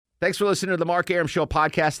Thanks for listening to the Mark Arum Show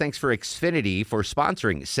podcast. Thanks for Xfinity for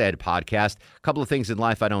sponsoring said podcast. A couple of things in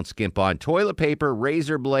life I don't skimp on. Toilet paper,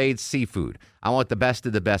 razor blades, seafood. I want the best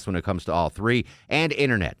of the best when it comes to all three. And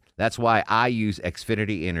internet. That's why I use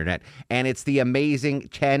Xfinity Internet. And it's the amazing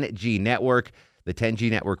 10G network. The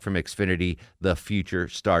 10G network from Xfinity. The future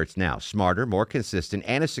starts now. Smarter, more consistent,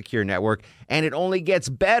 and a secure network. And it only gets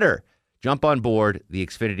better. Jump on board the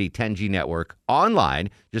Xfinity 10G network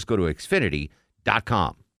online. Just go to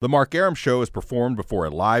Xfinity.com. The Mark Arum Show is performed before a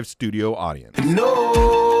live studio audience. No,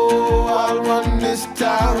 I run this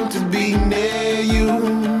town to be near you.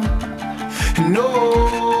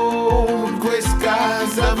 No gray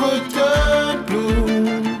skies ever turn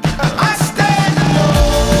blue. I stand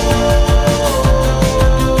alone.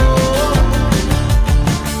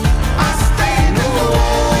 I stand alone.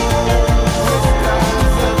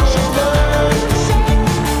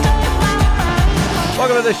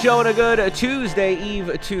 Welcome to the show and a good Tuesday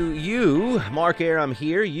Eve to you. Mark Arum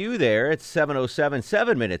here, you there. It's 7:07,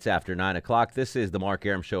 7 minutes after 9 o'clock. This is the Mark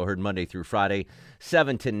Arum Show, heard Monday through Friday,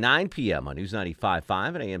 7 to 9 p.m. on News 95.5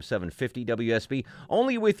 and AM 750 WSB.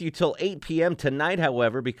 Only with you till 8 p.m. tonight,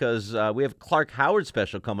 however, because we have Clark Howard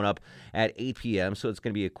special coming up at 8 p.m., so it's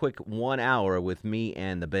going to be a quick 1 hour with me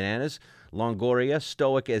and the Bananas. Longoria,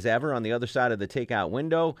 stoic as ever on the other side of the takeout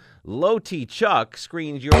window. Low T Chuck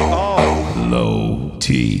screens your call. Low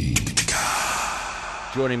T.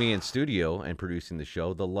 Joining me in studio and producing the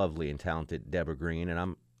show, the lovely and talented Deborah Green,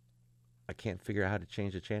 and I can't figure out how to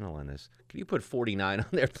change the channel on this. Can you put 49 on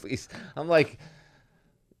there, please? I'm like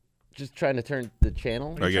just trying to turn the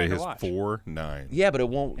channel. I got his 4-9. Yeah, but it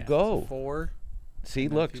won't go. 4. See,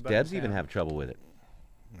 look, Deb's even have trouble with it.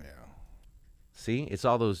 Yeah. See, it's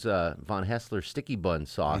all those Von Hessler sticky bun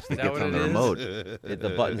sauce that that gets what on the it is? remote.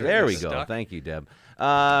 The buttons. There we go. Stuck. Thank you, Deb.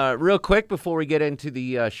 Real quick before we get into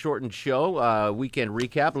the shortened show, weekend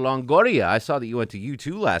recap. Longoria, I saw that you went to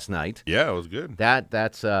U2 last night. Yeah, it was good.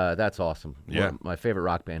 That's awesome. Yeah. One of my favorite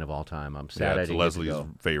rock band of all time. I'm sad I it's didn't Leslie's get to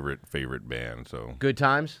go. favorite band. So Good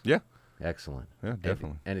times? yeah, Excellent. yeah,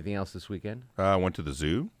 definitely. Anything else this weekend? I went to the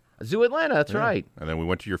zoo. Zoo Atlanta, that's Yeah. right. And then we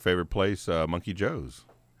went to your favorite place, Monkey Joe's.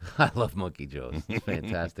 I love Monkey Joe's. It's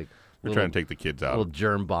fantastic. We're trying to take the kids out. Little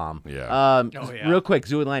germ bomb. Yeah. Oh, yeah. Real quick,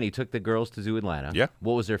 Zoo Atlanta. You took the girls to Zoo Atlanta. Yeah.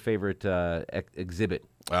 What was their favorite exhibit?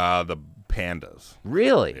 The pandas.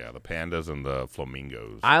 Really? Yeah, the pandas and the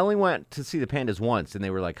flamingos. I only went to see the pandas once, and they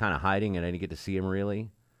were like kind of hiding, and I didn't get to see them really.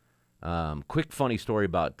 Quick funny story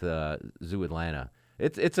about Zoo Atlanta.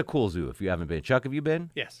 It's a cool zoo if you haven't been. Chuck, have you been?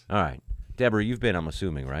 Yes. All right. Deborah, you've been, I'm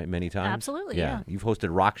assuming, right? Many times? Absolutely, yeah. You've hosted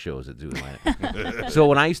rock shows at Zoo Atlanta. So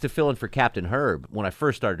when I used to fill in for Captain Herb, when I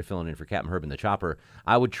first started filling in for Captain Herb in the Chopper,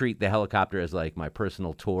 I would treat the helicopter as like my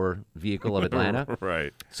personal tour vehicle of Atlanta.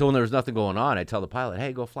 Right. So when there was nothing going on, I'd tell the pilot,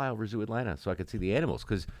 hey, go fly over Zoo Atlanta so I could see the animals.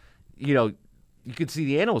 Because, you could see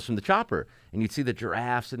the animals from the chopper, and you'd see the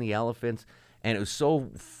giraffes and the elephants. And it was so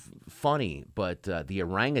funny, but the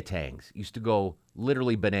orangutans used to go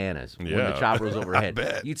literally bananas when the Yeah. chopper was overhead.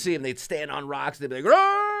 bet. You'd see them, they'd stand on rocks, they'd be like,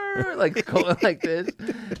 "Roar!" like going like this.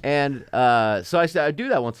 And so I'd do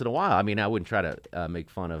that once in a while. I mean, I wouldn't try to make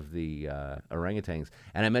fun of the orangutans.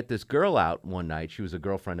 And I met this girl out one night. She was a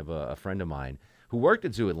girlfriend of a friend of mine who worked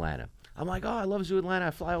at Zoo Atlanta. I'm like, oh, I love Zoo Atlanta.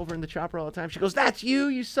 I fly over in the chopper all the time. She goes, that's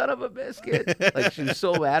you son of a biscuit. Like, she was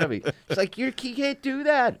so mad at me. She's like, you can't do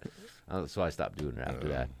that. So I stopped doing it after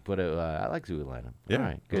that. But I like Zoo Atlanta. Yeah. All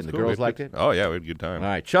right, it good. was And the cool. girls We had liked good- it? Oh, yeah, we had a good time. All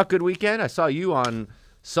right, Chuck, good weekend. I saw you on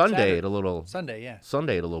Sunday Saturday. at a little Sunday,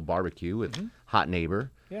 yeah. barbecue with Hot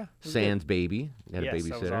Neighbor, Yeah. it was Sans Baby. You had a Yes, babysitter.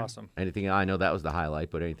 that was awesome. Anything? I know that was the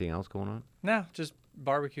highlight, but anything else going on? good. No, just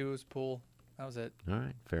barbecues, pool. That was it. All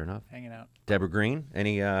right, fair enough. Hanging out. Deborah Green,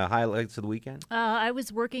 any highlights of the weekend? I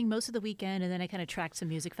was working most of the weekend, and then I kind of tracked some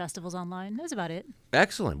music festivals online. That was about it.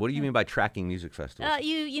 Excellent. What do you mean by tracking music festivals?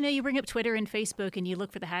 You bring up Twitter and Facebook, and you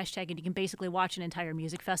look for the hashtag, and you can basically watch an entire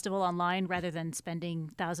music festival online rather than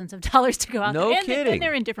spending thousands of dollars to go out No there. And kidding. And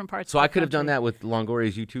they're in different parts. So of I the could have done country. that with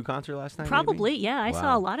Longoria's U2 concert last night? maybe? Probably, yeah. I saw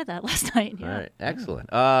Wow. a lot of that last night. Yeah. All right,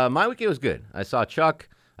 excellent. My weekend was good. I saw Chuck.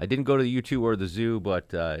 I didn't go to the U2 or the zoo,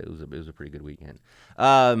 but it was a pretty good weekend.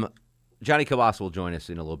 Johnny Cabas will join us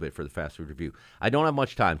in a little bit for the fast food review. I don't have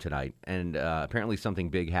much time tonight, and apparently something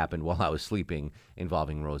big happened while I was sleeping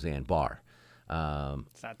involving Roseanne Barr.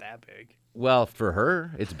 It's not that big. Well, for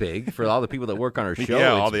her, it's big. For all the people that work on her show,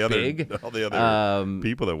 yeah, it's all the big. other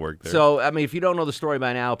people that work there. So, I mean, if you don't know the story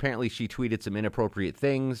by now, apparently she tweeted some inappropriate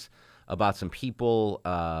things about some people,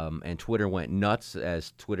 and Twitter went nuts,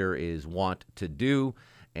 as Twitter is wont to do.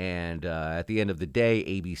 And at the end of the day,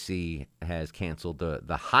 ABC has canceled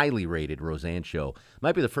the highly rated Roseanne show.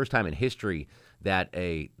 Might be the first time in history that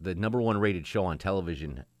the number one rated show on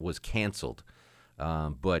television was canceled,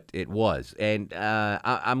 but it was. And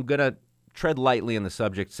I'm gonna tread lightly on the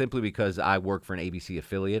subject simply because I work for an ABC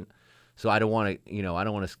affiliate, so I don't want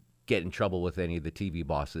to get in trouble with any of the TV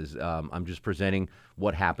bosses. I'm just presenting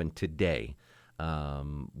what happened today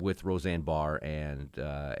with Roseanne Barr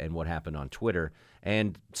and what happened on Twitter.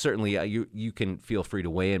 And certainly you can feel free to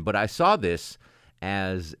weigh in. But I saw this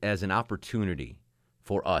as an opportunity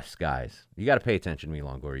for us guys. You got to pay attention to me,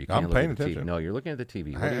 Longoria. You can't I'm paying look at the attention. TV. No, you're looking at the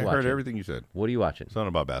TV. What are you I watching? heard everything you said. What are you watching? Something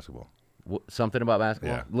about basketball. Something about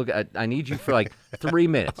basketball? Yeah. Look, I need you for like 3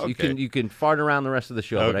 minutes. Okay. You can fart around the rest of the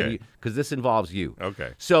show, Okay. because this involves you.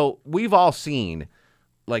 Okay. So we've all seen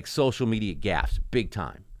like social media gaffes, big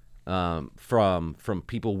time, from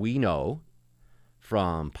people we know,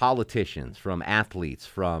 from politicians, from athletes,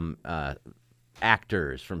 from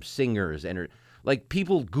actors, from singers, and like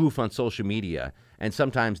people goof on social media, and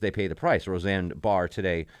sometimes they pay the price. Roseanne Barr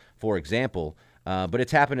today, for example, but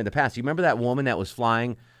it's happened in the past. You remember that woman that was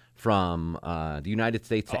flying from the United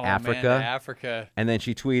States to Africa? Man, to Africa. And then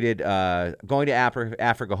she tweeted, going to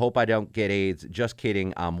Africa, hope I don't get AIDS. Just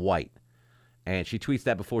kidding, I'm white. And she tweets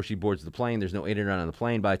that before she boards the plane. There's no internet on the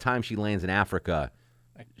plane. By the time she lands in Africa,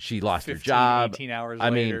 she lost her 15, job. 18 hours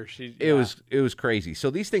later. later. It was crazy.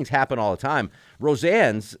 So these things happen all the time.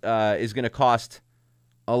 Roseanne's is going to cost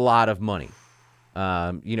a lot of money.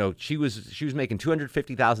 She was making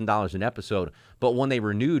 $250,000 an episode, but when they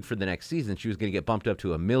renewed for the next season, she was going to get bumped up to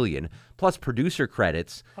 $1 million plus producer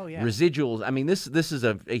credits, residuals. I mean, this is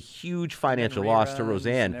a huge financial loss to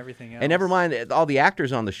Roseanne. And everything else. And never mind all the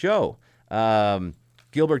actors on the show.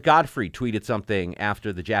 Gilbert Gottfried tweeted something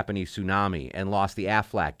after the Japanese tsunami and lost the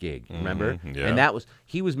Aflac gig. Remember? Yeah. And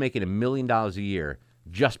he was making $1 million a year.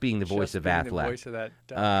 Just being the voice of Aflac. The voice of that.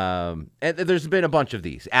 And there's been a bunch of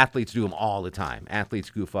these. Athletes do them all the time. Athletes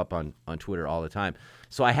goof up on Twitter all the time.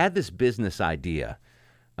 So I had this business idea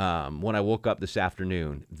when I woke up this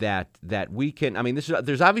afternoon that we can. I mean,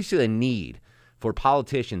 there's obviously a need for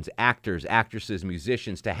politicians, actors, actresses,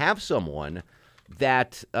 musicians to have someone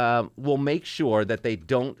that will make sure that they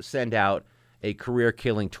don't send out a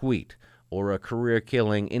career-killing tweet or a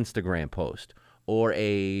career-killing Instagram post, or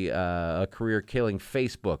a career-killing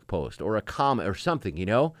Facebook post, or a comment, or something,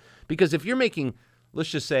 Because if you're making, let's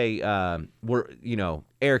just say,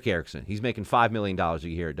 Eric Erickson, he's making $5 million a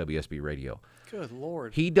year at WSB Radio. Good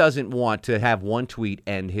Lord. He doesn't want to have one tweet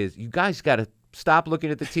and you guys got to stop looking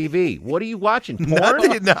at the TV. What are you watching? Porn?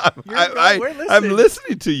 I'm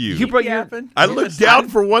listening to you. I looked down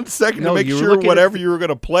for 1 second to make sure whatever you were going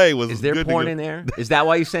to play was. Is there good porn in there? Is that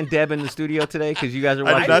why you sent Deb in the studio today? Because you guys are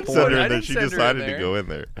watching I did not porn? send her in there. She decided to go in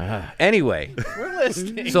there. Anyway. We're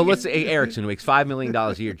listening. So let's say Erickson, who makes $5 million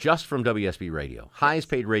a year just from WSB Radio. Highest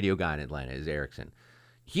paid radio guy in Atlanta is Erickson.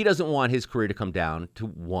 He doesn't want his career to come down to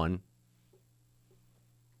one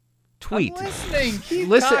tweet. I'm listening. Keep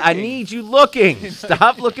Listen, talking. I need you looking.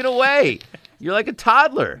 Stop looking away. You're like a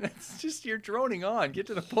toddler. It's just you're droning on. Get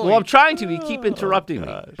to the point. Well, I'm trying to. You keep interrupting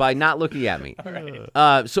me by not looking at me.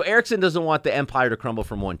 Right. So Erickson doesn't want the empire to crumble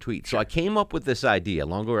from one tweet. So I came up with this idea.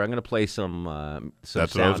 Longoria, I'm going to play some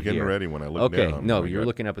That's what I was getting here. ready when I looked down. down. No, you're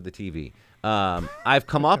looking up at the TV. I've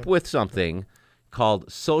come up with something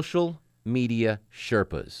called social media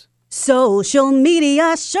Sherpas. Social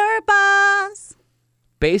media Sherpas.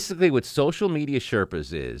 Basically, what social media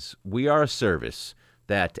Sherpas is, we are a service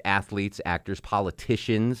that athletes, actors,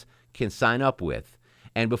 politicians can sign up with.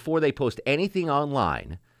 And before they post anything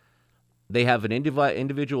online, they have an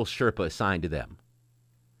individual Sherpa assigned to them.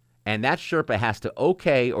 And that Sherpa has to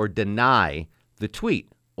okay or deny the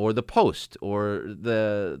tweet or the post or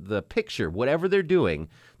the picture, whatever they're doing.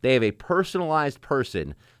 They have a personalized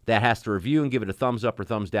person that has to review and give it a thumbs up or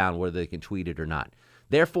thumbs down whether they can tweet it or not.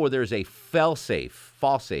 Therefore, there's a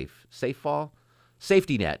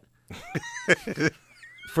safety net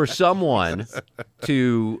for someone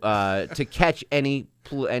to catch any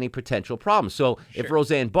potential problem. So if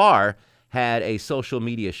Roseanne Barr had a social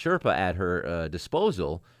media Sherpa at her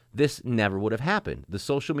disposal, this never would have happened. The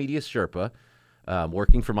social media Sherpa,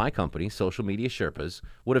 working for my company, Social Media Sherpas,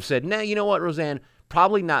 would have said, nah, you know what, Roseanne,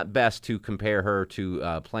 probably not best to compare her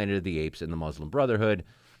to Planet of the Apes and the Muslim Brotherhood.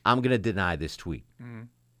 I'm going to deny this tweet. Mm-hmm.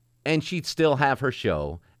 And she'd still have her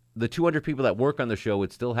show. The 200 people that work on the show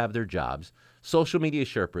would still have their jobs. Social media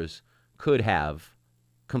Sherpas could have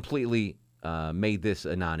completely made this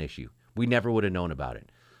a non-issue. We never would have known about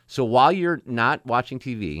it. So while you're not watching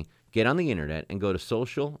TV, get on the internet and go to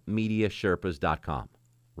socialmediasherpas.com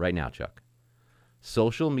right now, Chuck.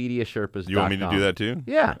 Socialmediasherpas.com. You want me to do that too?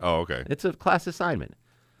 Yeah. Oh, okay. It's a class assignment.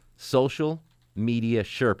 Social Media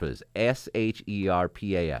Sherpas.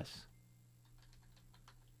 SHERPAS.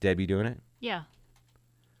 Debbie doing it? Yeah.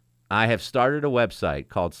 I have started a website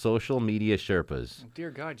called Social Media Sherpas. Oh, dear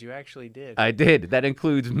God, you actually did. I did. That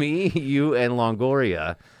includes me, you, and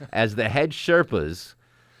Longoria as the head Sherpas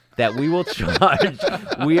that we will charge.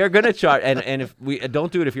 We are going to charge, and if we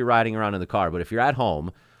don't do it if you're riding around in the car, but if you're at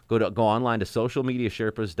home, go online to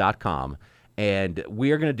socialmediasherpas.com. And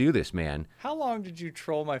we are going to do this, man. How long did you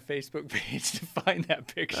troll my Facebook page to find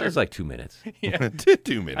that picture? It was like 2 minutes. Yeah.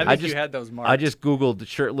 2 minutes. I think you had those marks. I just Googled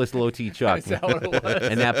shirtless low T Chuck. Is that what it was?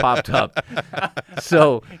 And that popped up.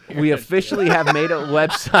 So we officially have made a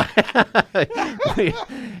website.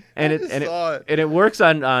 and it works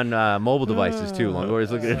on mobile devices, too.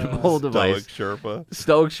 Longoria's looking at a mobile device.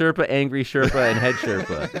 Stoic Sherpa, Angry Sherpa, and Head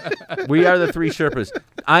Sherpa. We are the 3 Sherpas.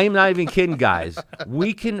 I am not even kidding, guys.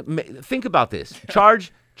 We can think about this.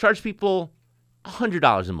 Charge people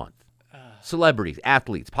 $100 a month. Celebrities,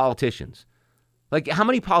 athletes, politicians. Like, how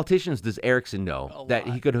many politicians does Erickson know that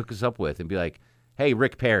he could hook us up with and be like, hey,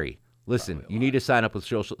 Rick Perry, listen, you need to sign up with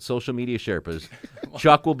social Media Sherpas.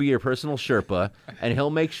 Chuck will be your personal Sherpa, and he'll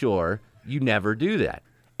make sure you never do that.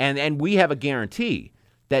 And we have a guarantee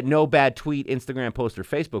that no bad tweet, Instagram post, or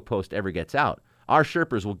Facebook post ever gets out. Our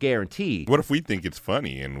Sherpas will guarantee. What if we think it's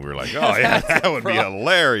funny and we're like, oh, yeah, that would be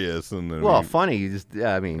hilarious? And then funny, it's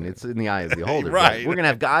in the eye of the beholder. Right. We're going to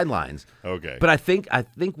have guidelines. Okay. But I think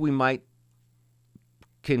we might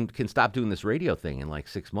can stop doing this radio thing in like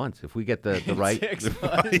 6 months if we get the right. 6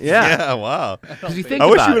 months? Yeah, wow. Because you think I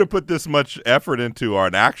wish you would have put this much effort into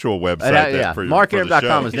an actual website.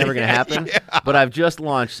 MarkAram.com is never going to happen. But I've just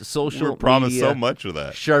launched social promised media so much of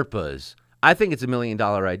that. Sherpas. I think it's $1 million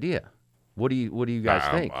idea. What do you guys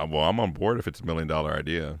think? I'm on board if it's $1 million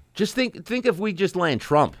idea. Just think if we just land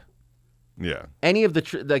Trump. Yeah. Any of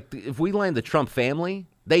if we land the Trump family,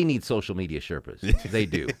 they need social media Sherpas. They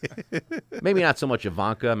do. Maybe not so much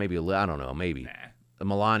Ivanka. Maybe I don't know. Maybe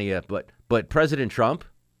Melania. But President Trump,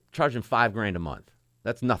 charging $5,000 a month.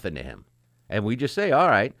 That's nothing to him. And we just say, all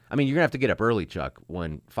right. I mean, you're gonna have to get up early, Chuck,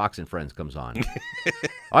 when Fox and Friends comes on.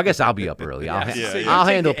 I guess I'll be up early. I'll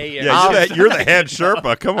handle. You're the head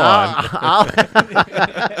Sherpa. Come on.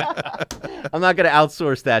 I'm not going to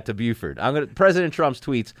outsource that to Buford. President Trump's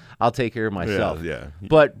tweets. I'll take care of myself. Yeah.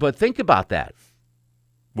 But think about that.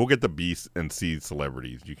 We'll get the B and C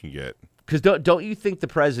celebrities you can get. Because don't you think the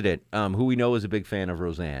president, who we know is a big fan of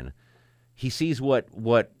Roseanne, he sees what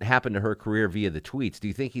happened to her career via the tweets. Do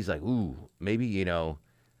you think he's like, ooh, maybe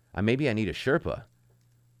maybe I need a Sherpa?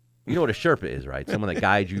 You know what a Sherpa is, right? Someone that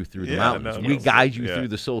guides you through the mountains. We guide you through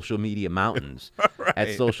the social media mountains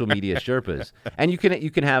at Social Media Sherpas. And you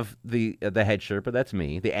can have the head Sherpa, that's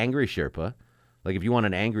me, the angry Sherpa. Like if you want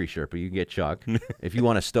an angry Sherpa, you can get Chuck. If you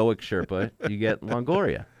want a stoic Sherpa, you get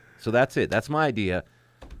Longoria. So that's it. That's my idea.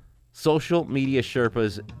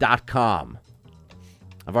 Socialmediasherpas.com.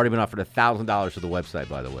 I've already been offered $1,000 for the website,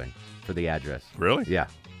 by the way, for the address. Really? Yeah.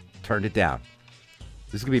 Turned it down.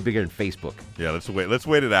 This is going to be bigger than Facebook. Yeah, let's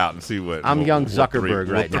wait it out and see what. I'm young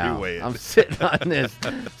Zuckerberg right now. I'm sitting on this.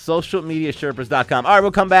 Socialmediasherpas.com. All right,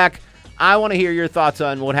 we'll come back. I want to hear your thoughts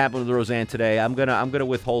on what happened with Roseanne today. I'm gonna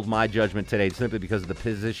withhold my judgment today simply because of the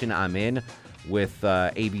position I'm in with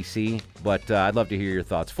ABC. But I'd love to hear your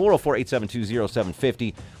thoughts.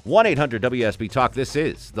 404-872-0750, 1-800-WSB Talk. This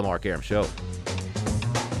is The Mark Aram Show.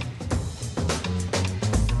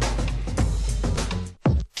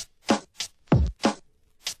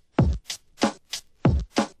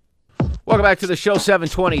 Welcome back to the show,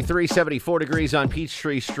 720, 374 degrees on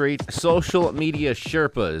Peachtree Street. Social Media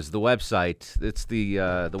Sherpas, the website. It's the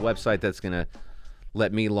website that's going to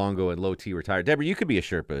let me, Longo, and Low T retire. Deborah, you could be a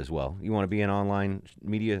Sherpa as well. You want to be an online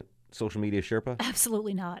social media Sherpa?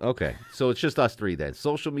 Absolutely not. Okay, so it's just us three then.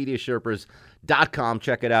 Socialmediasherpas.com.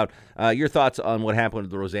 Check it out. Your thoughts on what happened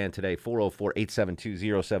with Roseanne today,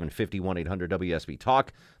 404-872-0750, 1-800-WSB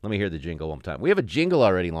Talk. Let me hear the jingle one time. We have a jingle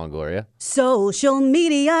already, Longoria. Social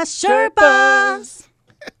Media Sherpas. Isn't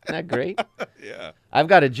that great? Yeah. I've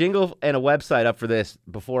got a jingle and a website up for this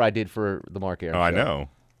before I did for the Mark Aram Show. I know.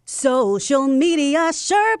 Social Media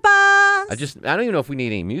Sherpas. I don't even know if we need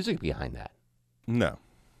any music behind that. No.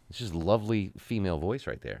 It's just a lovely female voice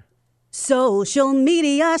right there. Social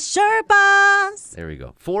Media Sherpas. There we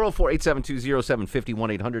go. 404-872-0750,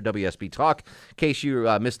 1-800-WSB Talk. In case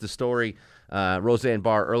you missed the story, Roseanne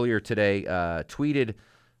Barr earlier today tweeted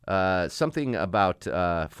something about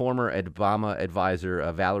former Obama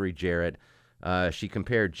advisor Valerie Jarrett She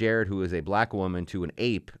compared Jared, who is a black woman, to an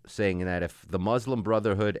ape, saying that if the Muslim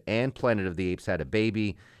Brotherhood and Planet of the Apes had a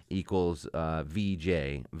baby, equals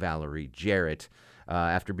VJ, Valerie Jarrett.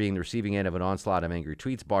 After being the receiving end of an onslaught of angry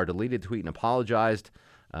tweets, Barr deleted the tweet and apologized,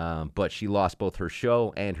 but she lost both her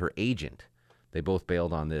show and her agent. They both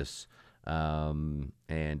bailed on this. And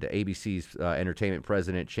ABC's entertainment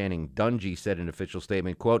president Channing Dungey said in an official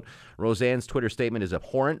statement, quote, Roseanne's Twitter statement is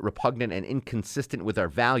abhorrent, repugnant, and inconsistent with our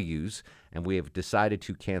values, and we have decided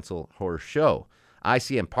to cancel her show.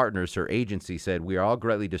 ICM Partners, her agency, said, we are all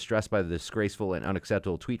greatly distressed by the disgraceful and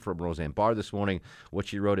unacceptable tweet from Roseanne Barr this morning. What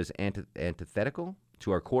she wrote is antithetical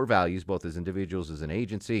to our core values, both as individuals as an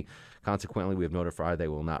agency. Consequently, we have notified they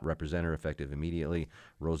will not represent her effective immediately.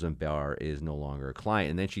 Roseanne Barr is no longer a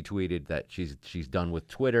client. And then she tweeted that she's done with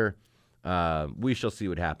Twitter. We shall see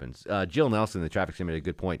what happens. Jill Nelson, the traffic singer, made a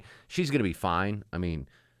good point. She's going to be fine. I mean,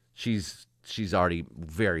 she's already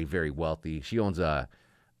very, very wealthy. She owns a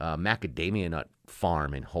macadamia nut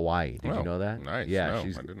farm in Hawaii. Did you know that? Nice. Yeah, no,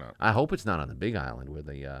 I did not. I hope it's not on the Big Island where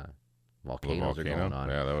the volcanoes are going on.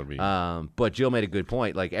 Yeah, that would be. But Jill made a good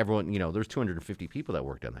point. Like everyone, there's 250 people that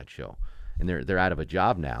worked on that show, and they're out of a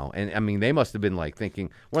job now. And I mean, they must have been like thinking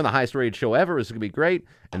we're on the highest rated show ever. This is gonna be great.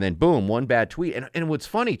 And then boom, one bad tweet. And what's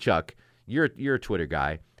funny, Chuck, you're a Twitter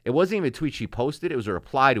guy. It wasn't even a tweet she posted. It was a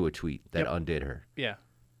reply to a tweet that undid her. Yeah,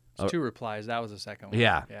 it's 2 replies. That was the second one.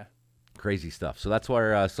 Yeah. Yeah. Crazy stuff. So that's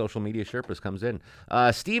where Social Media Sherpas comes in.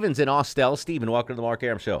 Steven's in Austell. Steven, welcome to the Mark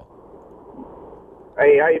Arum Show.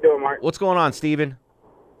 Hey, how you doing, Mark? What's going on, Steven?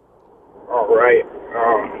 All right.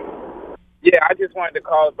 Yeah, I just wanted to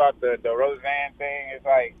call about the Roseanne thing. It's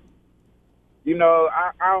like,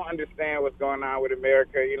 I don't understand what's going on with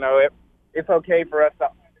America. It's okay for us to.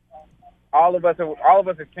 All of us are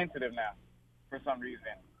sensitive now, for some reason.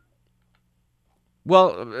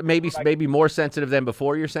 Well, maybe more sensitive than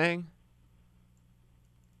before. You're saying?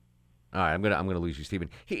 All right, I'm gonna lose you, Steven.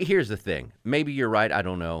 Here's the thing. Maybe you're right. I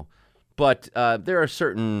don't know, but there are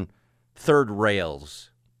certain third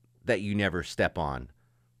rails that you never step on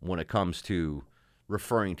when it comes to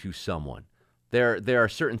referring to someone. There are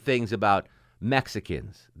certain things about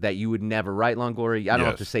Mexicans that you would never, right, Longoria? I don't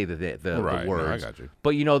have to say the words. No, I got you.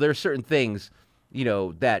 But there are certain things,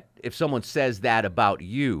 that if someone says that about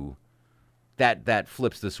you, that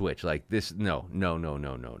flips the switch. Like this, no.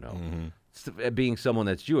 Mm-hmm. Being someone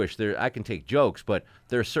that's Jewish, I can take jokes, but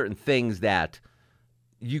there are certain things that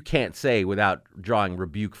you can't say without drawing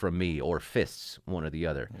rebuke from me or fists, one or the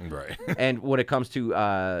other. Right. And when it comes to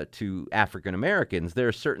African Americans, there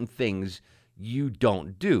are certain things you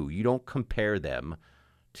don't do. You don't compare them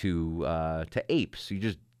to apes. You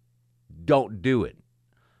just don't do it.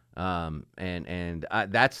 And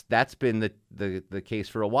that's been the case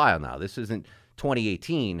for a while now. This isn't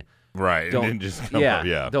 2018. Right. Don't just come up,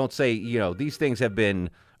 yeah. Don't say these things have been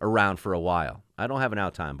around for a while. I don't have an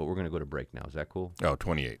out time, but we're going to go to break now. Is that cool? Oh,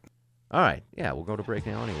 28. All right. Yeah, we'll go to break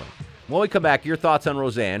now anyway. When we come back, your thoughts on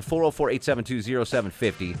Roseanne,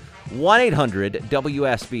 404-872-0750,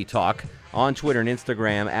 1-800-WSB Talk, on Twitter and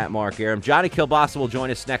Instagram at Mark Arum. Johnny Kilbasa will join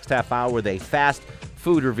us next half hour with a fast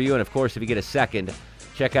food review. And, of course, if you get a second,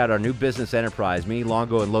 check out our new business enterprise, me,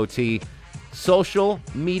 Longo, and Low T,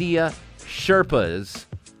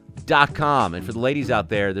 socialmediasherpas.com. And for the ladies out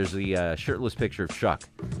there, there's the shirtless picture of Chuck,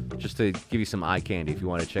 just to give you some eye candy if you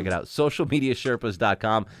want to check it out.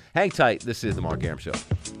 Socialmediasherpas.com. Hang tight. This is the Mark Arum Show.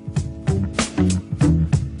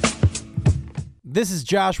 This is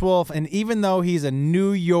Josh Wolf, and even though he's a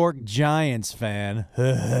New York Giants fan,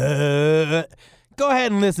 go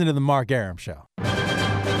ahead and listen to the Mark Arum Show.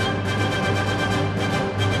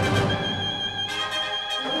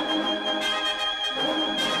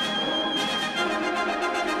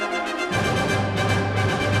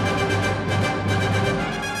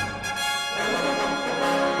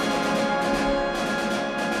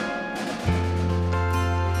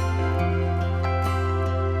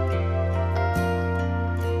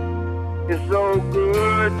 It's so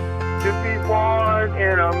good to be born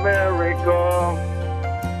in America,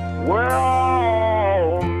 where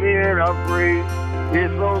all men are free.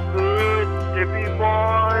 It's so good to be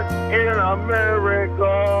born in America,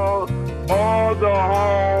 all the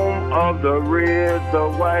home of the red, the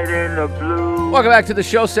white, and the blue. Welcome back to the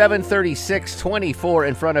show, 7:36:24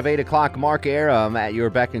 in front of 8 o'clock. Mark Arum at your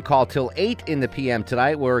beck and call till 8 in the p.m.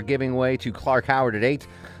 tonight. We're giving way to Clark Howard at 8.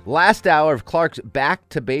 Last hour of Clark's Back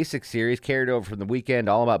to Basics series carried over from the weekend,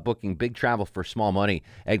 all about booking big travel for small money.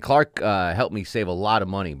 And Clark helped me save a lot of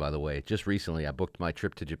money, by the way. Just recently, I booked my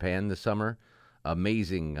trip to Japan this summer.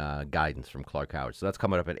 Amazing guidance from Clark Howard. So that's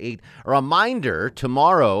coming up at 8. A reminder,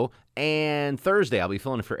 tomorrow and Thursday, I'll be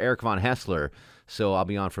filling in for Eric Von Hessler So I'll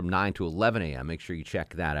be on from 9 to 11 a.m. Make sure you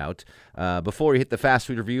check that out. Before we hit the fast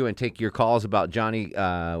food review and take your calls about Johnny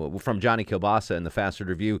from Johnny Kilbasa and the fast food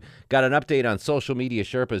review, got an update on social media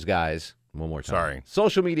Sherpas, guys. One more time. Sorry.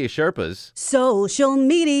 Social media Sherpas. Social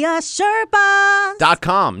media Sherpas.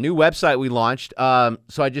 .com, new website we launched. So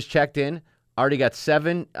I just checked in. Already got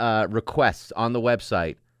 7 requests on the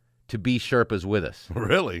website to be Sherpas with us.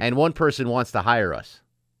 Really? And one person wants to hire us.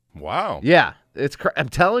 Wow. Yeah. I'm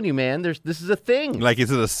telling you, man, this is a thing. Like,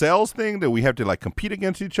 is it a sales thing that we have to, like, compete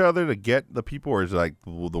against each other to get the people, or is it, like,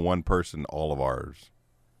 the one person, all of ours?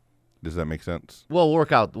 Does that make sense? We'll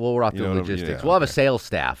work out the logistics. Yeah, we'll have a sales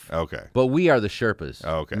staff. Okay. But we are the Sherpas.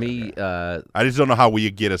 Okay. Me, okay. I just don't know how we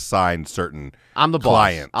get assigned certain I'm the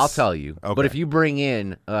clients. Boss. I'll tell you. Okay. But if you bring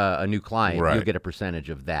in a new client, right. you'll get a percentage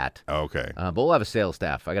of that. Okay. But we'll have a sales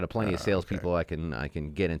staff. I got plenty of salespeople I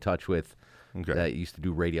can get in touch with. Okay. That used to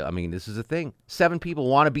do radio. I mean, this is a thing. 7 people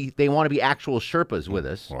want to be actual Sherpas with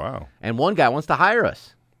us. Wow. And one guy wants to hire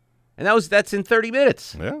us. And that's in 30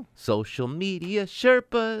 minutes. Yeah. Social media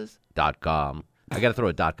Sherpas.com. I got to throw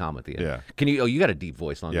a .com at the end. Yeah. Can you? Oh, you got a deep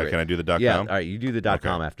voice, Long. Yeah. Can I do the .com? Yeah. All right. You do the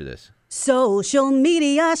 .com after this. Social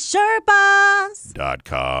media Sherpas.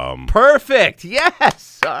 .com. Perfect.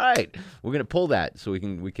 Yes. All right. We're gonna pull that so we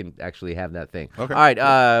can actually have that thing. Okay. All right.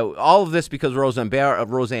 All of this because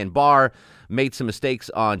Roseanne Barr made some mistakes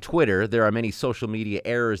on Twitter. There are many social media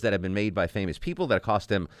errors that have been made by famous people that cost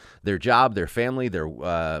them their job, their family, their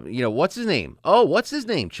what's his name? Oh, what's his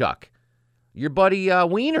name, Chuck? Your buddy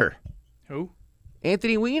Weiner. Who?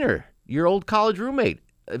 Anthony Weiner, your old college roommate.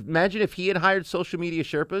 Imagine if he had hired social media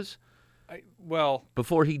Sherpas.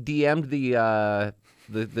 Before he DM'd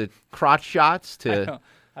the crotch shots to.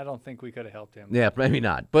 I don't think we could have helped him. Yeah, maybe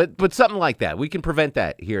not. But something like that. We can prevent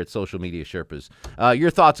that here at Social Media Sherpas.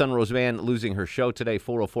 Your thoughts on Roseanne losing her show today,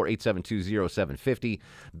 404-872-0750.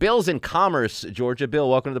 Bill's in Commerce, Georgia. Bill,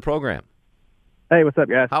 welcome to the program. Hey, what's up,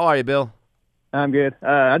 guys? How are you, Bill? I'm good.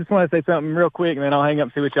 I just want to say something real quick, and then I'll hang up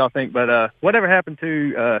and see what y'all think. But whatever happened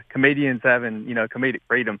to comedians having, comedic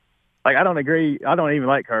freedom? Like, I don't agree. I don't even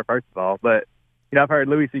like her, first of all. But, I've heard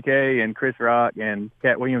Louis C.K. and Chris Rock and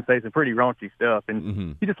Cat Williams say some pretty raunchy stuff.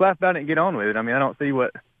 And you just laugh about it and get on with it. I mean, I don't see why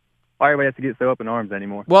everybody has to get so up in arms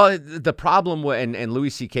anymore. Well, the problem, and Louis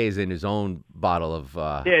C.K. is in his own bottle of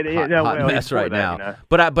hot mess right now.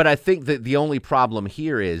 But I think that the only problem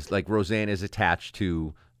here is, like, Roseanne is attached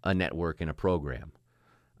to a network and a program.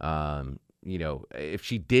 If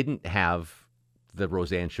she didn't have the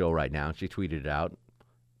Roseanne show right now, she tweeted it out,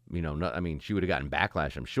 she would have gotten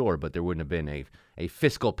backlash, I'm sure, but there wouldn't have been a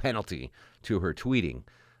fiscal penalty to her tweeting.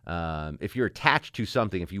 If you're attached to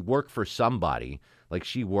something, if you work for somebody, like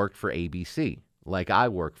she worked for ABC, like I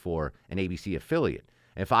work for an ABC affiliate,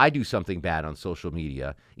 if I do something bad on social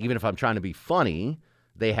media, even if I'm trying to be funny,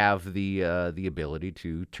 they have the ability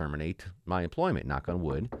to terminate my employment. Knock on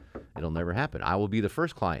wood. It'll never happen. I will be the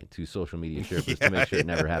first client to Social Media Sherpas to make sure it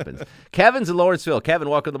never happens. Kevin's in Lawrenceville. Kevin,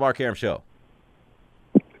 welcome to the Mark Arum Show.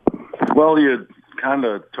 Well, you kind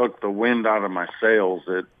of took the wind out of my sails.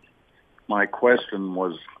 My question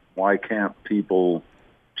was, why can't people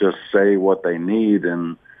just say what they need?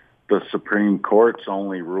 And the Supreme Court's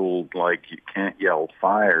only ruled, like, you can't yell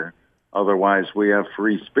fire. Otherwise, we have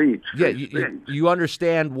free speech. You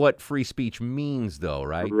understand what free speech means, though,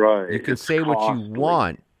 right? Right. You can say what you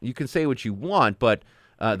want. You can say what you want, but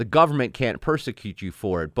the government can't persecute you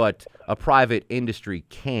for it. But a private industry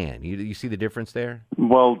can. You see the difference there?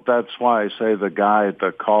 Well, that's why I say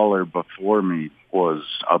the caller before me was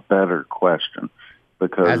a better question.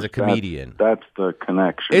 Because as a comedian, that's the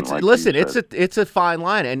connection. It's a fine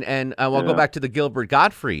line, and I'll go back to the Gilbert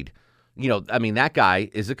Gottfried. That guy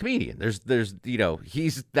is a comedian. That's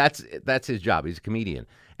his job. He's a comedian.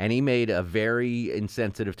 And he made a very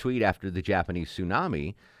insensitive tweet after the Japanese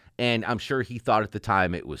tsunami. And I'm sure he thought at the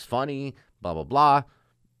time it was funny, blah, blah, blah.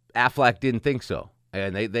 Aflac didn't think so.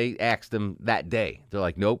 And they asked him that day. They're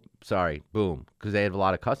like, nope, sorry, boom. Because they have a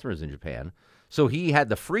lot of customers in Japan. So he had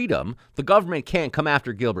the freedom. The government can't come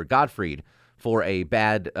after Gilbert Gottfried for a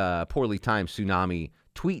bad, poorly timed tsunami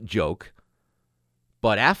tweet joke.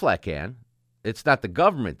 But Aflac can. It's not the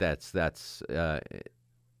government that's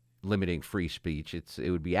limiting free speech.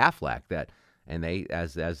 It would be Aflac that, and they,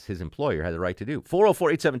 as his employer, had the right to do.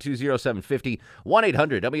 404-872-0750,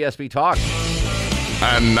 1-800-WSB Talk.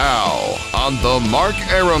 And now, on the Mark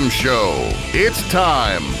Arum Show, it's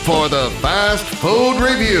time for the Fast Food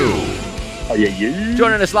Review.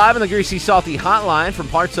 Joining us live on the Greasy Salty Hotline from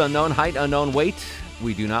parts unknown, height unknown, weight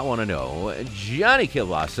we do not want to know, Johnny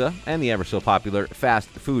Kilbasa and the ever so popular Fast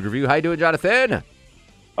Food Review. How you doing, Jonathan?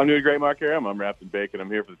 I'm doing great, Mark Arum. I'm wrapped in bacon. I'm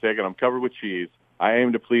here for the take, and I'm covered with cheese. I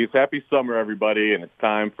aim to please. Happy summer, everybody, and it's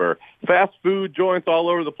time for fast food joints all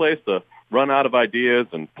over the place to run out of ideas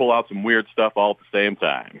and pull out some weird stuff all at the same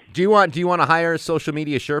time. Do you want to hire social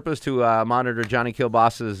media Sherpas to monitor Johnny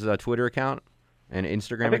Kilboss's Twitter account and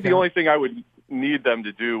Instagram I think account? the only thing I would need them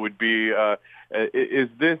to do would be, is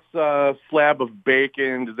this slab of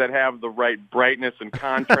bacon, does that have the right brightness and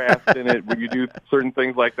contrast in it? Would you do certain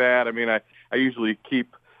things like that? I mean, I usually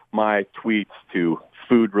keep my tweets to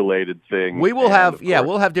food-related things. We will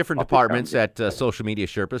we'll have different departments at Social Media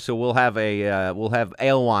Sherpa. So we'll have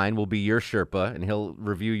Alewine will be your Sherpa, and he'll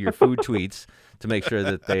review your food tweets to make sure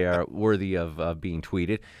that they are worthy of being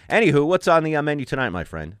tweeted. Anywho, what's on the menu tonight, my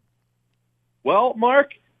friend? Well,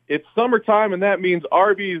 Mark, it's summertime, and that means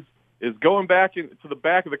Arby's is going back into the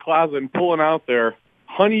back of the closet and pulling out their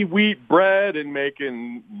honey wheat bread and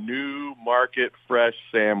making new market fresh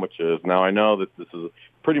sandwiches. Now, I know that this is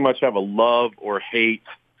pretty much have a love or hate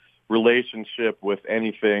relationship with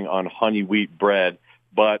anything on honey wheat bread,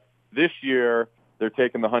 but this year they're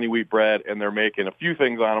taking the honey wheat bread and they're making a few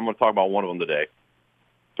things on. I'm going to talk about one of them today.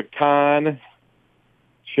 Pecan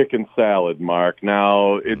chicken salad, Mark.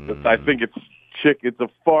 Now, I think it's a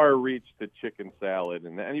far reach to chicken salad,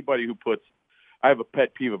 and anybody who I have a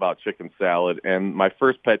pet peeve about chicken salad, and my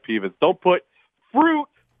first pet peeve is don't put fruit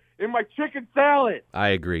in my chicken salad. I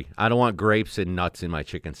agree. I don't want grapes and nuts in my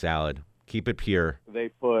chicken salad. Keep it pure.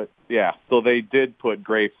 So they did put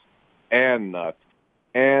grapes and nuts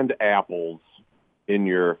and apples in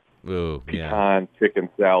your pecan chicken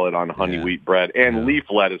salad on honey wheat bread and leaf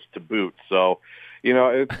lettuce to boot. So,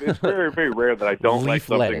 it's very, very rare that I don't like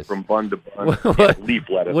something lettuce. From bun to bun. Leaf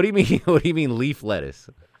lettuce. What do you mean? What do you mean leaf lettuce?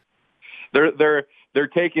 They're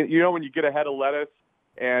taking, when you get a head of lettuce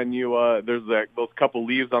and there's those couple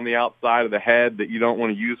leaves on the outside of the head that you don't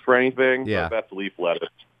want to use for anything. Yeah. So that's leaf lettuce.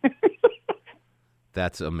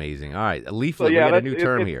 That's amazing. All right, leaf lettuce. We got a new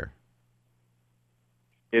term here.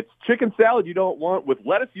 It's chicken salad you don't want with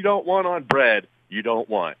lettuce you don't want on bread you don't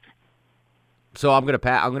want. So I'm gonna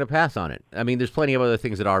pass on it. I mean, there's plenty of other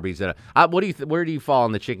things at Arby's that. Where do you fall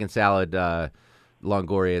on the chicken salad,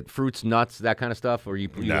 Longoria? Fruits, nuts, that kind of stuff, or you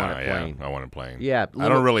want it plain? I want it plain. Yeah, I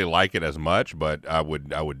don't really like it as much, but I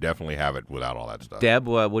would definitely have it without all that stuff. Deb,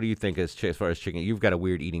 what do you think as far as chicken? You've got a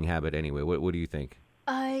weird eating habit anyway. What do you think?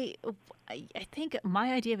 I think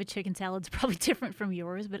my idea of a chicken salad is probably different from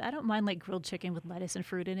yours, but I don't mind like grilled chicken with lettuce and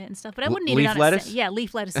fruit in it and stuff. But I wouldn't eat it on lettuce?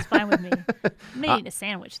 leaf lettuce is fine with me. I'm not eating a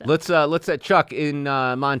sandwich though. Let's Chuck in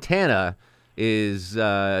Montana. Is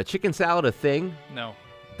chicken salad a thing? No.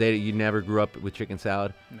 You never grew up with chicken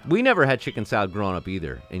salad? No. We never had chicken salad growing up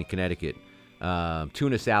either in Connecticut.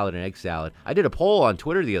 Tuna salad and egg salad. I did a poll on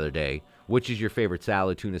Twitter the other day. Which is your favorite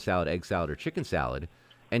salad, tuna salad, egg salad, or chicken salad?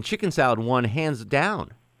 And chicken salad won hands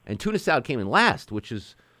down. And tuna salad came in last, which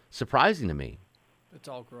is surprising to me. It's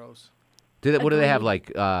all gross. What do they have,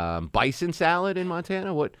 like bison salad in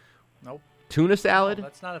Montana? What? Nope. Tuna salad? No,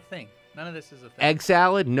 that's not a thing. None of this is a thing. Egg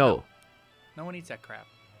salad? No. No one eats that crap.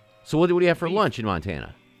 So what do you have for lunch in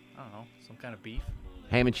Montana? I don't know. Some kind of beef.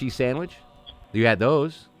 Ham and cheese sandwich? You had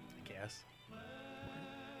those? I guess.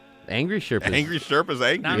 Angry Sherpas. Angry Sherpa's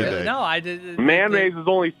angry today. No, I did. Mayonnaise is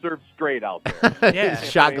only served straight out there. Yeah.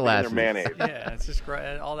 Shot glasses. Mayonnaise. Yeah, it's just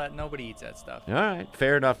all that. Nobody eats that stuff. All right,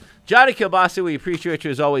 fair enough. Johnny Kilbasa, we appreciate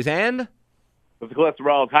you as always, and with the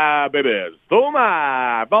cholesterol high, babies. So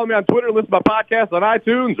my. Follow me on Twitter, listen to my podcast on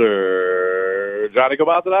iTunes or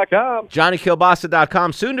JohnnyKilbasa.com.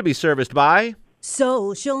 JohnnyKilbasa.com, soon to be serviced by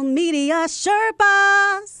Social Media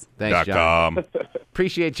Sherpas. Thanks, John.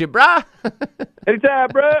 Appreciate you, brah. Anytime,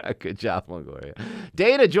 bruh. Good job, Longoria.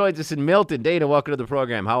 Dana joins us in Milton. Dana, welcome to the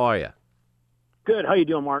program. How are you? Good. How you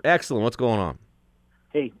doing, Mark? Excellent. What's going on?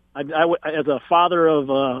 Hey, as a father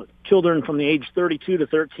of children from the age 32 to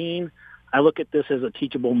 13, I look at this as a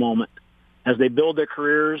teachable moment. As they build their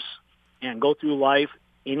careers and go through life,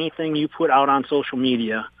 anything you put out on social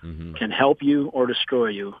media can help you or destroy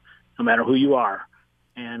you, no matter who you are.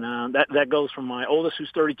 And that goes from my oldest,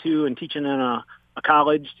 who's 32 and teaching in a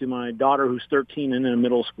college, to my daughter, who's 13 and in a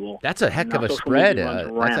middle school. That's a heck of a spread.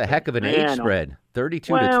 That's a heck of an age spread.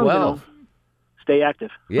 32 to 12. Stay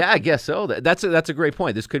active. Yeah, I guess so. That's a great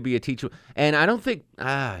point. This could be a teachable. And I don't think,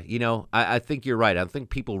 I think you're right. I don't think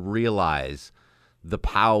people realize the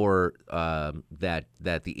power that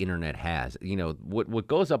the internet has. What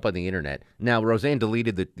goes up on the internet. Now, Roseanne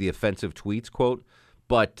deleted the offensive tweets, quote,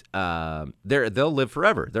 but they'll live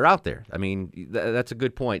forever. They're out there. I mean, that's a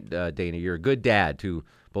good point, Dana. You're a good dad to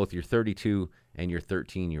both your 32 and your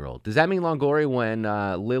 13-year-old. Does that mean, Longoria, when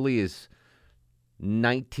Lily is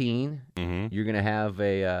 19, you're going to have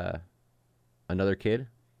another kid?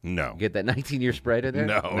 No. Get that 19-year spread in there?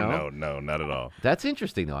 No, not at all. That's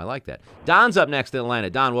interesting, though. I like that. Don's up next in Atlanta.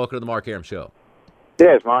 Don, welcome to the Mark Arum Show.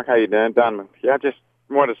 Yes, Mark, how you doing? Don, I just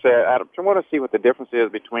want to say, I want to see what the difference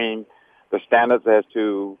is between the standards as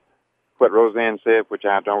to what Roseanne said, which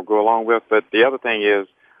I don't go along with, but the other thing is,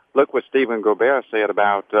 look what Stephen Colbert said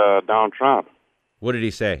about Donald Trump. What did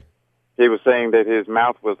he say? He was saying that his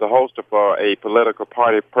mouth was the holster for a political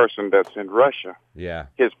party person that's in Russia. Yeah.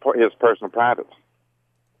 His personal privates.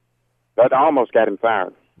 That almost got him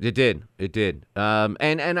fired. It did.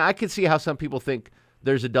 And I could see how some people think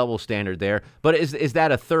there's a double standard there. But is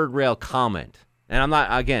that a third rail comment? And I'm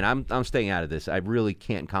not. Again, I'm staying out of this. I really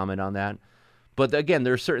can't comment on that. But again,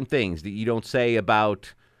 there are certain things that you don't say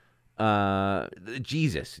about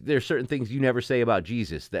Jesus. There are certain things you never say about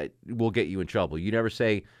Jesus that will get you in trouble. You never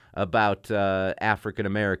say about African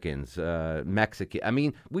Americans, Mexican. I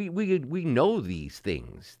mean, we know these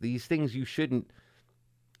things. These things you shouldn't.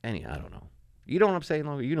 I don't know. You know what I'm saying,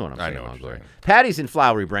 Long? You know what I'm saying, Long Glory. Patty's in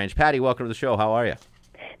Flowery Branch. Patty, welcome to the show. How are you?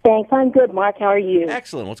 Thanks. I'm good, Mark. How are you?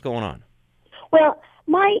 Excellent. What's going on? Well,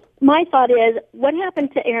 my thought is, what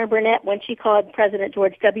happened to Erin Burnett when she called President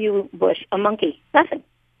George W. Bush a monkey? Nothing.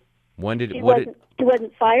 She wasn't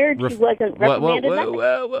fired. She wasn't reprimanded.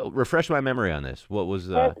 Nothing. Refresh my memory on this. What was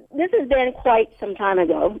this has been quite some time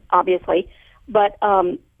ago, obviously, but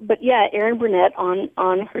yeah, Erin Burnett on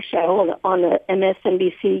her show on the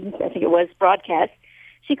MSNBC, I think it was, broadcast,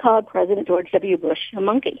 she called President George W. Bush a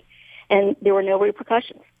monkey, and there were no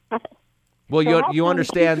repercussions. Nothing. Well, you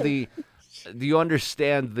understand the. Do you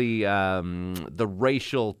understand the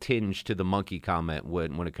racial tinge to the monkey comment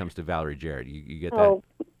when it comes to Valerie Jarrett? You get that? Oh,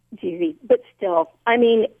 geez, but still, I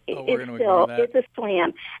mean, it's a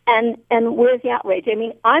slam. And where's the outrage? I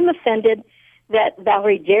mean, I'm offended that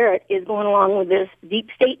Valerie Jarrett is going along with this deep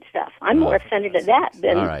state stuff. I'm more offended at that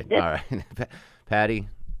than. All right. Patty,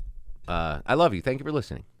 I love you. Thank you for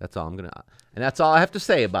listening. That's all and that's all I have to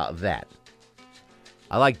say about that.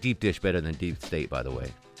 I like deep dish better than deep state, by the way.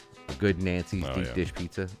 Good Nancy's deep dish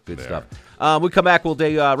pizza. Good stuff. We come back. We'll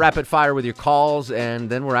do rapid fire with your calls, and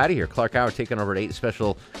then we're out of here. Clark Howard taking over at 8,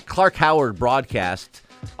 special Clark Howard broadcast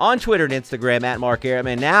on Twitter and Instagram at Mark Arum.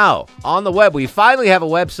 And now on the web, we finally have a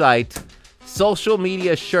website,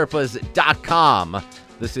 socialmediasherpas.com.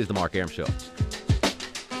 This is the Mark Arum Show.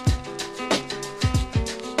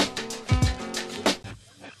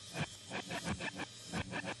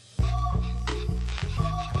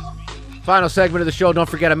 Final segment of the show. Don't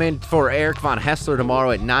forget, I'm in for Eric Von Hessler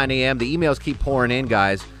tomorrow at 9 a.m. The emails keep pouring in,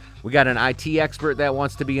 guys. We got an IT expert that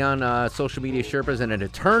wants to be on Social Media Sherpas and an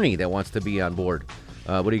attorney that wants to be on board.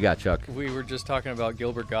 What do you got, Chuck? We were just talking about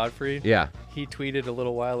Gilbert Gottfried. Yeah. He tweeted a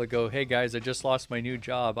little while ago, "Hey, guys, I just lost my new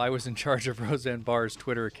job. I was in charge of Roseanne Barr's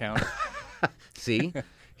Twitter account." See?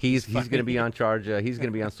 He's going to be on charge. He's going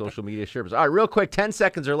to be on Social Media Sherpas. All right, real quick, 10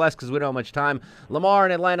 seconds or less because we don't have much time. Lamar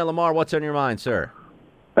in Atlanta. Lamar, what's on your mind, sir?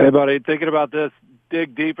 Hey, buddy, thinking about this,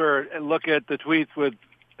 dig deeper and look at the tweets with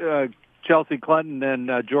Chelsea Clinton and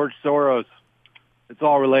George Soros. It's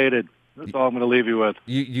all related. That's all I'm going to leave you with.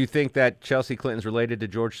 You think that Chelsea Clinton's related to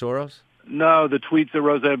George Soros? No, the tweets that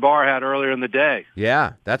Roseanne Barr had earlier in the day.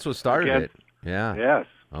 Yeah, that's what started it. Yeah. Yes.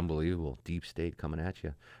 Unbelievable. Deep state coming at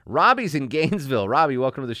you. Robbie's in Gainesville. Robbie,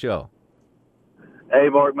 welcome to the show. Hey,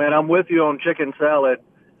 Mark, man, I'm with you on chicken salad.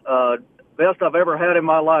 Best I've ever had in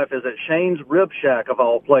my life is at Shane's Rib Shack, of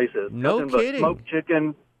all places. No Nothing kidding. But smoked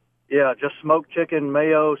chicken. Yeah, just smoked chicken,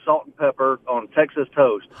 mayo, salt and pepper on Texas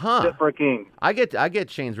toast. Huh. Fit for a king. I get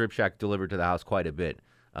Shane's Rib Shack delivered to the house quite a bit,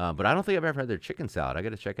 but I don't think I've ever had their chicken salad. I got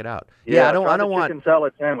to check it out. Yeah, I don't want chicken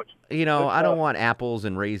salad sandwich. I don't want apples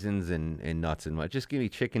and raisins and nuts and what. Just give me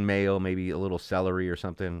chicken mayo, maybe a little celery or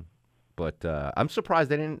something. But I'm surprised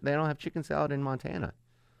they don't have chicken salad in Montana.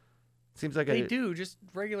 Seems like they do. Just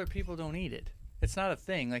regular people don't eat it. It's not a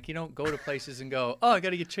thing. Like, you don't go to places and go, "Oh, I got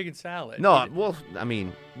to get chicken salad." No, well, I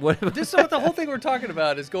mean, what? This is what the whole thing we're talking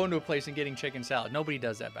about is going to a place and getting chicken salad. Nobody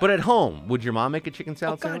does that. But at home, would your mom make a chicken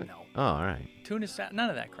salad sandwich? God, no. Oh, all right. Tuna salad, none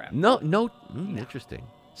of that crap. No. Interesting.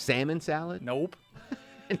 Salmon salad? Nope.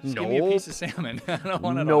 Just Nope. give me a piece of salmon. I don't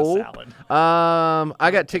want it on a salad.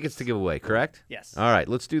 I got tickets to give away, correct? Yes. All right,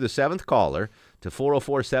 let's do the 7th caller to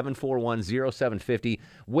 404-741-0750.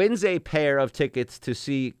 Wins a pair of tickets to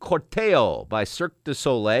see Corteo by Cirque du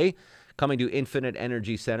Soleil, coming to Infinite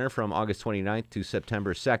Energy Center from August 29th to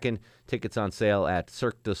September 2nd. Tickets on sale at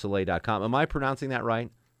cirquedusoleil.com. Am I pronouncing that right?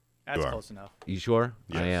 That's close enough. You sure?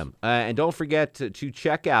 Yes. I am. And don't forget to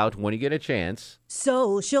check out, when you get a chance,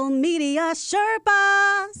 Social Media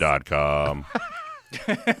Sherpas. .com.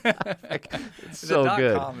 so the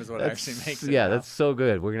good. .com is what actually makes it. Yeah, now. that's so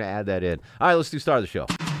good. We're going to add that in. All right, let's do Star of the Show.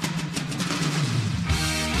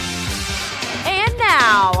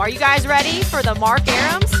 now, are you guys ready for the Mark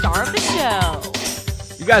Arum Star of the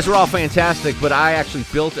Show? You guys were all fantastic, but I actually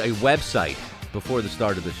built a website before the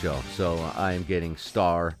start of the show, so I am getting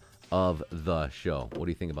Star of the Show. What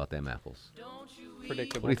do you think about them apples?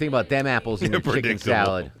 Predictable. What do you think about them apples and your chicken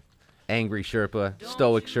salad? Angry Sherpa,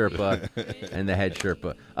 Stoic Sherpa, and the head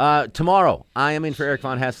Sherpa. Tomorrow, I am in for Eric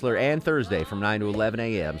Von Hessler, and Thursday from 9 to 11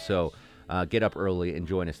 a.m., so get up early and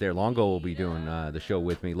join us there. Longo will be doing the show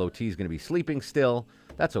with me. Low T is going to be sleeping still.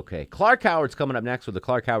 That's okay. Clark Howard's coming up next with the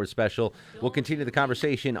Clark Howard Special. We'll continue the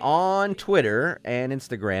conversation on Twitter and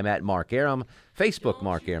Instagram at Mark Arum, Facebook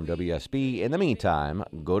Mark Arum WSB. In the meantime,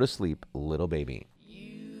 go to sleep, little baby.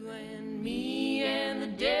 You and me and the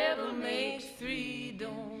devil makes three.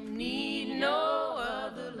 Don't need no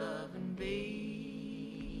other loving, baby.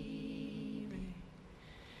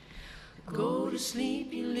 Go to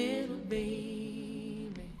sleep, you little baby.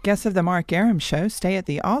 Guests of the Mark Arum Show stay at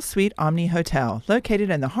the All-Suite Omni Hotel, located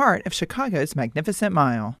in the heart of Chicago's Magnificent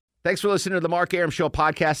Mile. Thanks for listening to the Mark Arum Show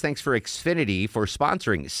podcast. Thanks for Xfinity for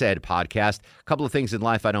sponsoring said podcast. A couple of things in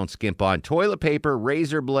life I don't skimp on. Toilet paper,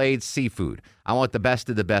 razor blades, seafood. I want the best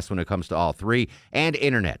of the best when it comes to all three. And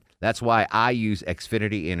internet. That's why I use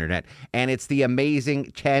Xfinity Internet. And it's the amazing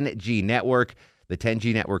 10G network. The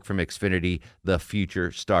 10G network from Xfinity, the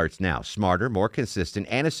future starts now. Smarter, more consistent,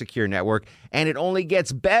 and a secure network, and it only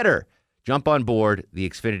gets better. Jump on board the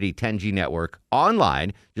Xfinity 10G network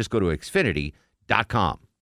online. Just go to Xfinity.com.